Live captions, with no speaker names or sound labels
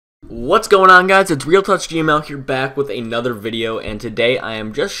What's going on, guys? It's RealTouchGML here, back with another video, and today I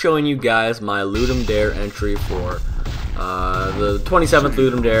am just showing you guys my Ludum Dare entry for the 27th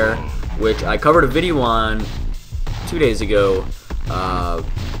Ludum Dare, which I covered a video on 2 days ago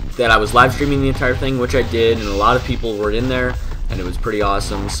that I was live streaming the entire thing, which I did, and a lot of people were in there, and it was pretty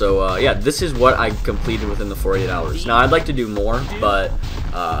awesome. So yeah, this is what I completed within the 48 hours. Now, I'd like to do more, but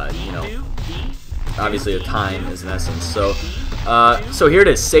you know, obviously the time is an essence. So here it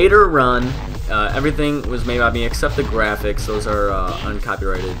is, Satyr run. Everything was made by me except the graphics. Those are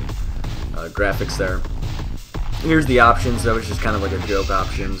uncopyrighted graphics there. Here's the options. That was just kind of like a joke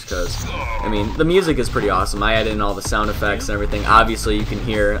options because, I mean, the music is pretty awesome. I added in all the sound effects and everything. Obviously, you can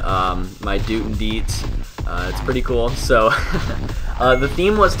hear my doot and deets. It's pretty cool. So the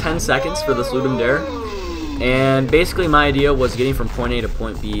theme was 10 seconds for this Ludum Dare. And basically my idea was getting from point A to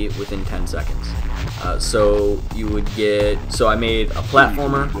point B within 10 seconds. So you would get, so I made a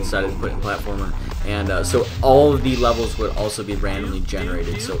platformer, decided to put in platformer, and so all of the levels would also be randomly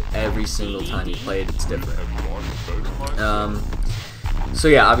generated, so every single time you play it, it's different. So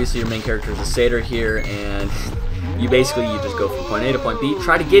yeah, obviously your main character is a satyr here, and you just go from point A to point B,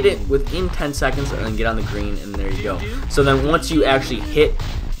 try to get it within 10 seconds, and then get on the green, and there you go. So then once you actually hit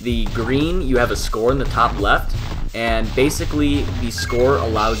the green, you have a score in the top left, and basically the score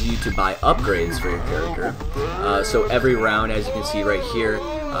allows you to buy upgrades for your character. So every round, as you can see right here,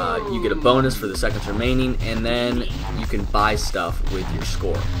 you get a bonus for the seconds remaining, and then you can buy stuff with your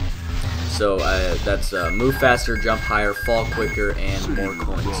score. So that's move faster, jump higher, fall quicker, and more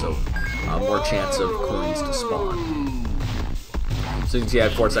coins, so more chance of coins to spawn. So you can see I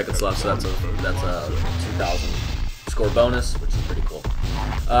have 4 seconds left, so that's a 2,000 score bonus, which is pretty cool.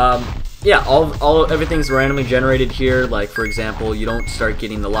 Yeah, everything's randomly generated here. Like, for example, you don't start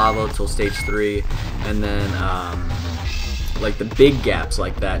getting the lava until stage 3, and then like the big gaps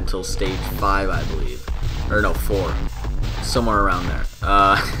like that until stage 5, I believe, or no, 4, somewhere around there.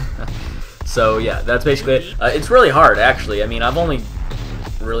 So yeah, that's basically it. It's really hard, actually. I mean, I've only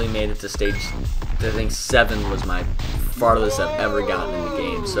really made it to stage, I think 7 was my farthest I've ever gotten in the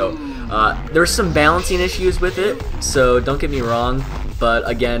game. So there's some balancing issues with it, so don't get me wrong. But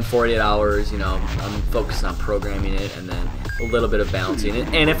again, 48 hours, you know, I'm focused on programming it and then a little bit of balancing it.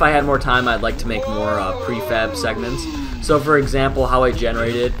 And if I had more time, I'd like to make more prefab segments. So for example, how I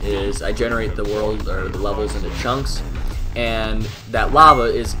generate it is I generate the world or the levels into chunks, and that lava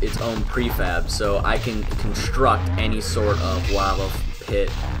is its own prefab. So I can construct any sort of lava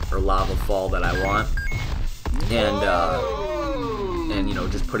pit or lava fall that I want, and you know,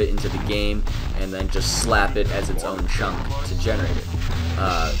 just put it into the game and then just slap it as its own chunk to generate it.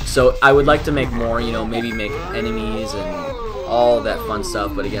 So I would like to make more, you know, maybe make enemies and all that fun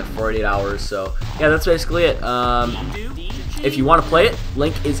stuff, but again, 48 hours, so yeah, that's basically it. If you want to play it,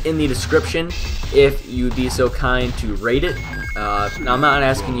 link is in the description if you'd be so kind to rate it. Now, I'm not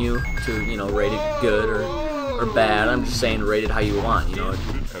asking you to, you know, rate it good or bad. I'm just saying rate it how you want, you know.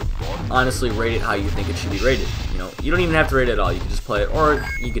 Honestly, rate it how you think it should be rated. You know, you don't even have to rate it at all. You can just play it, or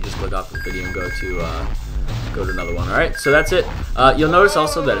you could just click off the video and go to another one. All right, so that's it. You'll notice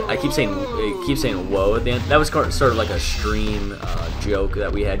also that it keeps saying "whoa" at the end. That was sort of like a stream joke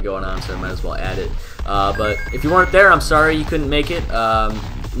that we had going on, so I might as well add it. But if you weren't there, I'm sorry you couldn't make it.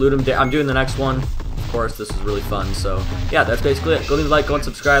 Ludum Dare, I'm doing the next one. Of course, this is really fun. So yeah, that's basically it. Go leave a like, go and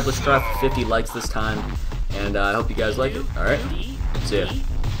subscribe. Let's try for 50 likes this time, and I hope you guys like it. All right, see ya.